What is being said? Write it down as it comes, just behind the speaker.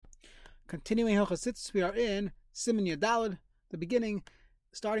Continuing Hilchos Tzitzis, we are in Siman Yadalad, the beginning,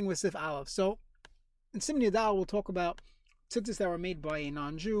 starting with Sif Aleph. So, in Siman Yadalad, we'll talk about tzitzis that were made by a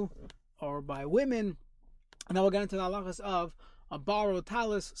non-Jew or by women, and then we'll get into the halachas of a borrowed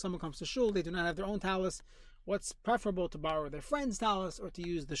talis. Someone comes to shul, they do not have their own talis. What's preferable, to borrow their friend's talis or to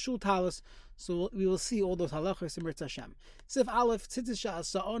use the shul talis? So we will see all those halachas in Mirz Hashem. Sif Aleph, tzitzis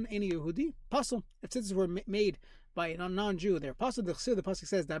sha'asa'on eni Yehudi, pasul. If tzitzis were made by a non-Jew, they're pasul. The pasuk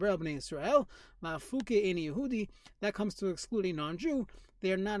says, Daber al bnei Yisrael, la'afuke eni Yehudi. That comes to exclude a non-Jew.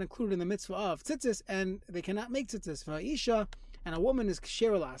 They are not included in the mitzvah of tzitzis, and they cannot make tzitzis. Va'isha, and a woman is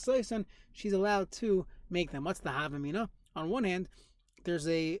ksher la'asaysan, she's allowed to make them. What's the havamina? On one hand, there's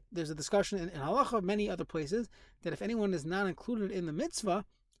a discussion in halacha, many other places, that if anyone is not included in the mitzvah,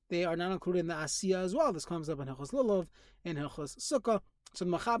 they are not included in the asiyah as well. This comes up in Hilchos Lulav, in Hilchos Sukkah. So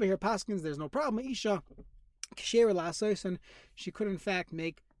the Machaber here paskins, there's no problem. Isha ksher la'asaysan, she could in fact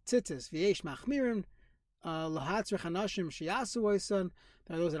make tzitzis. V'yesh machmirim lahatzrich hanashim sheyasu oysan.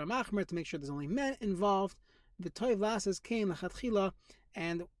 There are those that are machmir to make sure there's only men involved. The toiv lasses came lechatchila,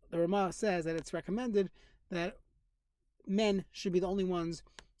 and the Ramah says that it's recommended that men should be the only ones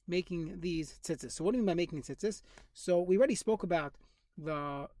making these tzitzis. So what do you mean by making tzitzis? So we already spoke about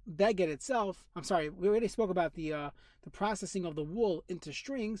the beged itself. We already spoke about the processing of the wool into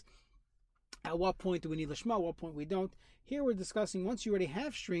strings. At what point do we need lishma? At what point we don't? Here we're discussing, once you already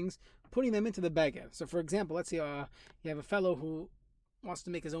have strings, putting them into the beged. So for example, let's say you have a fellow who wants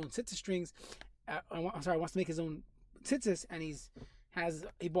to make his own tzitzis strings. Wants to make his own tzitzis, and he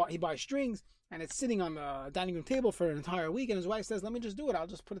buys strings, and it's sitting on the dining room table for an entire week, and his wife says, let me just do it, I'll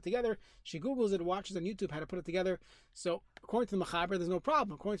just put it together. She Googles it, watches on YouTube how to put it together. So according to the Machaber, there's no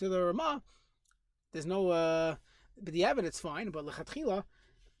problem. According to the Ramah, there's no but the evidence, it's fine, but lechatchila,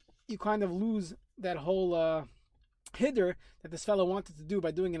 you kind of lose that whole hiddur that this fellow wanted to do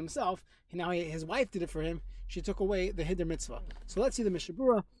by doing it himself. Now his wife did it for him. She took away the hiddur mitzvah. So let's see the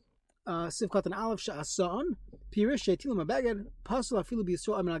Mishabura. Sivkat and Aleph Sha'asan Pirish Shetilim Abeged Pasul Afilu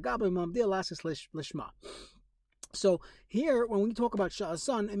B'Yisrael Amin Agaba Mamdil Lasis Lishma. So here, when we talk about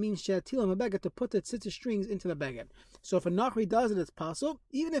Sha'asan, it means Shetilim Abeged, to put the tzitzis strings into the beged. So if a Nachri does it, it's pasul.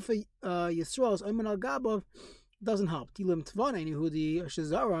 Even if a Yisrael's Amin Agaba doesn't help. Tilim Tvan Ein Yehudi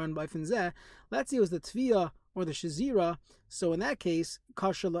Shazaran by Finzeh. Let's say it was the Tviyah or the Shazira. So in that case,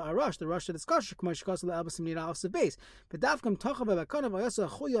 kasher la'arash, the rush that is kasher, k'mash kasher la'abasim nira off the base. But dafkam tachav v'akanav ayasa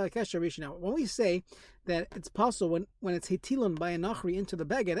chuya kesher rishi. Now, when we say that it's possible when it's hitilon by a nachri into the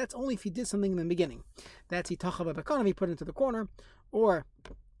beged, that's only if he did something in the beginning. That's he tachav v'akanav, he put it into the corner, or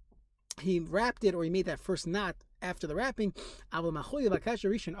he wrapped it, or he made that first knot after the wrapping. Aval machuya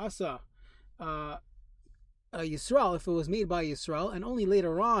v'kesher rishin asa Yisrael, if it was made by Yisrael, and only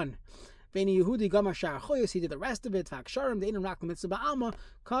later on. Veni Yehudi Gama Shar Choyos, he did the rest of it. Vaksharim, the Einim Rak Mitzvah Ba'alma,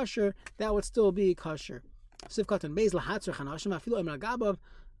 kosher, that would still be kosher. Sivkat and Beis Lahatzrich Hanashim, Afilu Emer Agabav,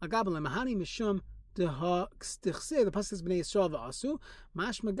 Agabav Lemahani Mishum, the Stichse, the Pasuk B'nei Yisrael V'asu,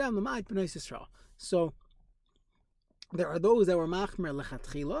 Mash Magam L'ma'it B'nei Yisrael. So, there are those that were Machmer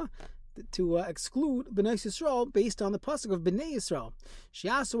Lechatchila, to exclude B'nai Yisrael based on the pasuk of B'nai Yisrael.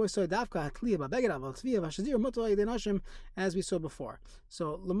 As we saw before.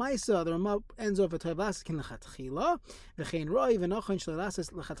 So L'maisa, the Ramah ends off with Tavlaskin Lechatchila, V'chein Roi V'nochen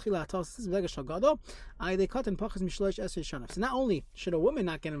Shlelasas Lechatchila Atos V'Vegash Hagado. They cut in Pachas Mishloish Esrei Shana. So not only should a woman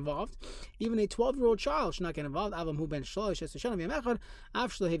not get involved, even a 12-year-old child should not get involved. Avam Hu Ben Shloish Esrei Shana V'Yamechad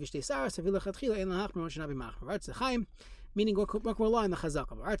Av Shlohevish Tesaras Avil Lechatchila Ein Lahach Meron Shana B'Machmer. Right, Zechaim. Meaning, we're relying on the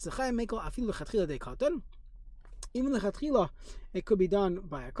chazaka. Even the chatchila, it could be done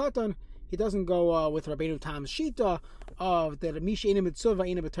by a katan. He doesn't go with Rabbeinu Tam's shita of the misha ina mitzvah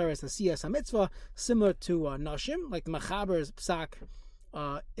ina b'teres asiyas hamitzvah, similar to nashim, like the Machaber's psak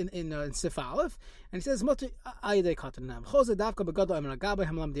in Sif Aleph, and he says mutter ayidei katan nam chose davka begado emer agabe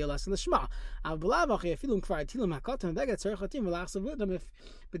hamlam delas lishma av b'lavach yefilum kvar tilim hakatan veget tzarich latim v'lachsav lidam. If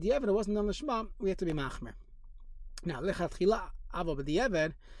but the evidence wasn't on the shema, we have to be machmer. Now, lechatchila avo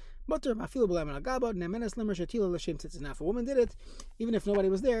b'diavad, mutter afilu b'lemen agaba nemenes lemer shetila l'shem tzitzis. Now, if a woman did it, even if nobody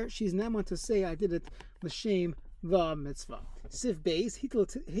was there, she's neman to say, I did it l'shem the mitzvah. Sif beis hitu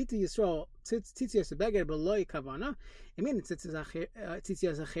Yisrael tzitzias beged b'loi kavana. I mean, tzitzias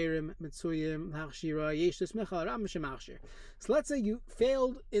acherim mitzuyim hachshira yesh l'smecha ram shemachshir. So let's say you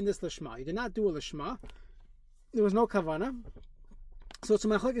failed in this lishma. You did not do a lishma. There was no kavana. So it's a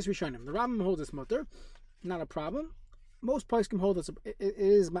machlekes rishonim. The Rambam holds this mutter. Not a problem. Most poskim hold it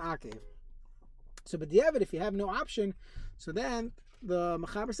is ma'akev. So, but b'diavad, if you have no option, so then the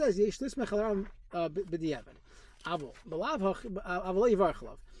Machaber says yesh lismech alaram b'diavad. But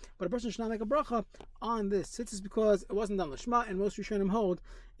a person should not make a bracha on this. This is because it wasn't done Lishma, and most Rishonim hold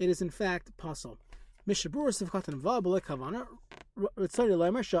it is in fact pasul. We're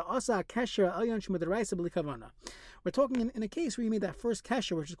talking in a case where you made that first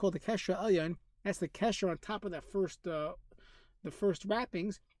kesher, which is called the kesher elyon. That's the kesher on top of that the first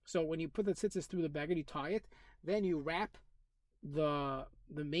wrappings. So when you put the tzitzis through the baguette, you tie it, then you wrap the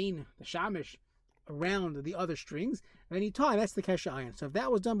shamish around the other strings, and then you tie. That's the kesher elyon. So if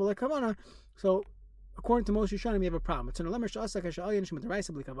that was done by kavana, so according to most Rishonim, you have a problem. It's an olemer she'asa kesher elyon shemid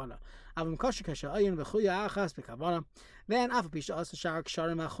deraisa b'li kavana. Avim kosher kesher elyon v'chuya achas b'kavana. Then afal pisha asa shar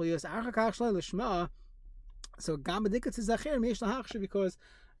ksharim achuyas achakach shlei l'shma. So gam b'dikat zachir meish lahachshe, because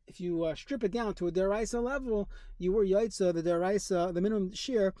if you strip it down to a deraisa level, you were yaitza the deraisa, the minimum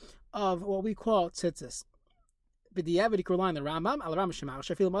shear of what we call tzitzis. B'diavad you can rely on the Rambam. Al Rambam Shemar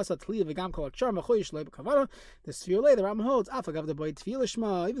Shafil Masa Tliya v'Gam Kol Char Machoyish Lei B'Kavana. The Sfirle the Rambam holds Afagav the Boy Tfil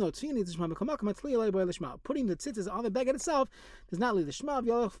Lishma. Even though Tfil needs Lishma, B'Kamakam Tliya Lei Boy Lishma. Putting the tzitzis on the baguette itself does not lead Lishma.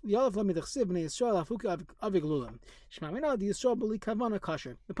 Yalav Lamid Chsiv B'nei Yisrael Afuka Aviglulam. Shema Mina the Yisrael B'li Kavana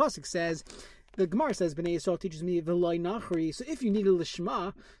Kasher. The pasuk says. The Gemara says, B'nai Yisrael teaches me v'loi nachri. So if you need a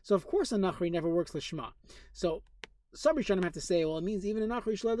lishma, so of course a nachri never works lishma. So some Rishonim have to say, well, it means even a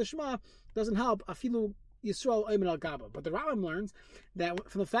nachri shlei lishma doesn't help. Afilu Yisrael oimen al gaba. But the Rambam learns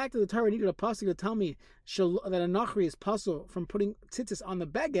that from the fact that the Torah needed a pasuk to tell me that a nachri is pasul from putting tzitzis on the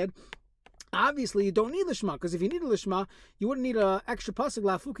beged, obviously you don't need lishma, because if you need a lishma, you wouldn't need an extra pasuk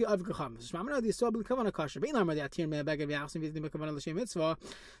lafuki avgacham.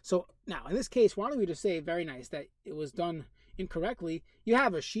 So now in this case, why don't we just say very nice that it was done incorrectly? You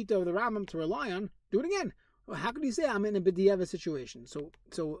have a shita of the Rambam to rely on. Do it again. Well, how could you say I'm in a b'diavad situation? So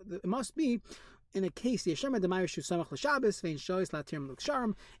it must be. In a case, it's Shabbos itself,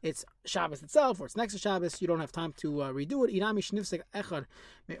 or it's next to Shabbos, you don't have time to redo it.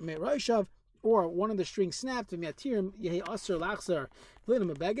 Or one of the strings snapped, at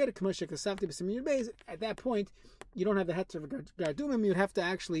that point, you don't have the heter of Gardumim, you'd have to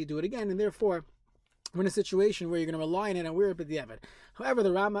actually do it again, and therefore, we're in a situation where you're going to rely on it and we're at the Evid. However, the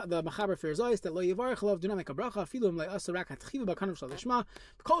Machaber fears always that lo yivarech lov, do not make a bracha, filum le asa rak hatchiva b'kanam shal lishma,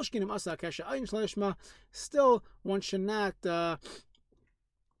 kol shkinim asa kesha ayin shal lishma. Still, one should not make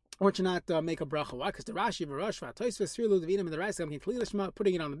a bracha. Why? Because the Rashi, V'rosh, V'atoisves, Srilu, Devinim, and the Rais, Lishma,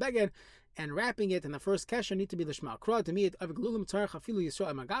 putting it on the beged and wrapping it in the first kesha need to be Lishma. Kra, to me, Aviglulim, Tzarech, Afilu,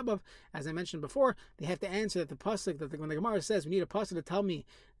 Yisrael, Magabav. As I mentioned before, they have to answer that the pasuk, that when the Gemara says, we need a pasuk to tell me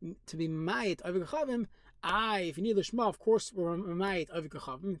to be Ma'it, Avigachavim, if you need Lishma, of course, we're Ma'it,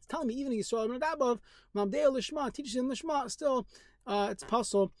 Avigachavim. It's telling me, even Yisrael, Magabav, Mamdeo, Lishma, teaches in Lishma, still, it's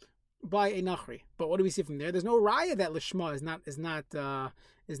pasul by a nachri. But what do we see from there? There's no raya that lishma is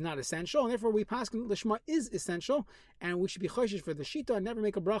not essential, and therefore we pass lishma is essential, and we should be choshesh for the shita and never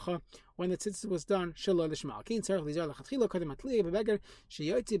make a bracha when the tzitzit was done shelo lishma. Kein tzarich lizar lechatchila kadem atliya bebeger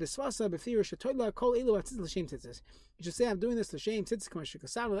sheyotzi besvasa befir shetoyla kol elu atzitz l'shem tzitzis. You should say, I'm doing this l'shem tzitzis k'ma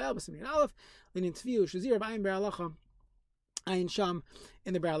shekasav le'el b'simin aleph l'nin tviu shazir b'ayin be'alacha ayin sham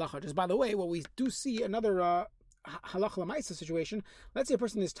in the be'alacha. Just by the way, what we do see another halach lamaisa situation. Let's say a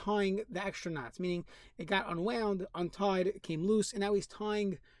person is tying the extra knots, meaning it got unwound, untied, it came loose, and now he's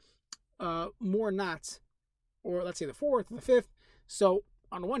tying more knots, or let's say the fourth, the fifth. So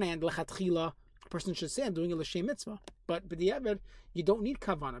on one hand, lechatchila, a person should say, I'm doing a l'shem mitzvah. But b'diavad, you don't need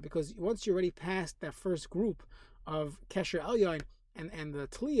kavana, because once you're already past that first group of kesher elyon and the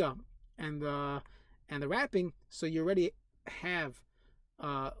tliya and the wrapping, so you already have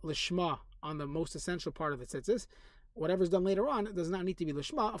lishma on the most essential part of the tzitzis. Whatever's done later on, it does not need to be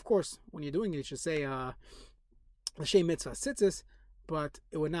lishma. Of course, when you're doing it, you should say l'shem mitzvah tzitzis, but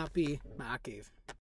it would not be ma'akev.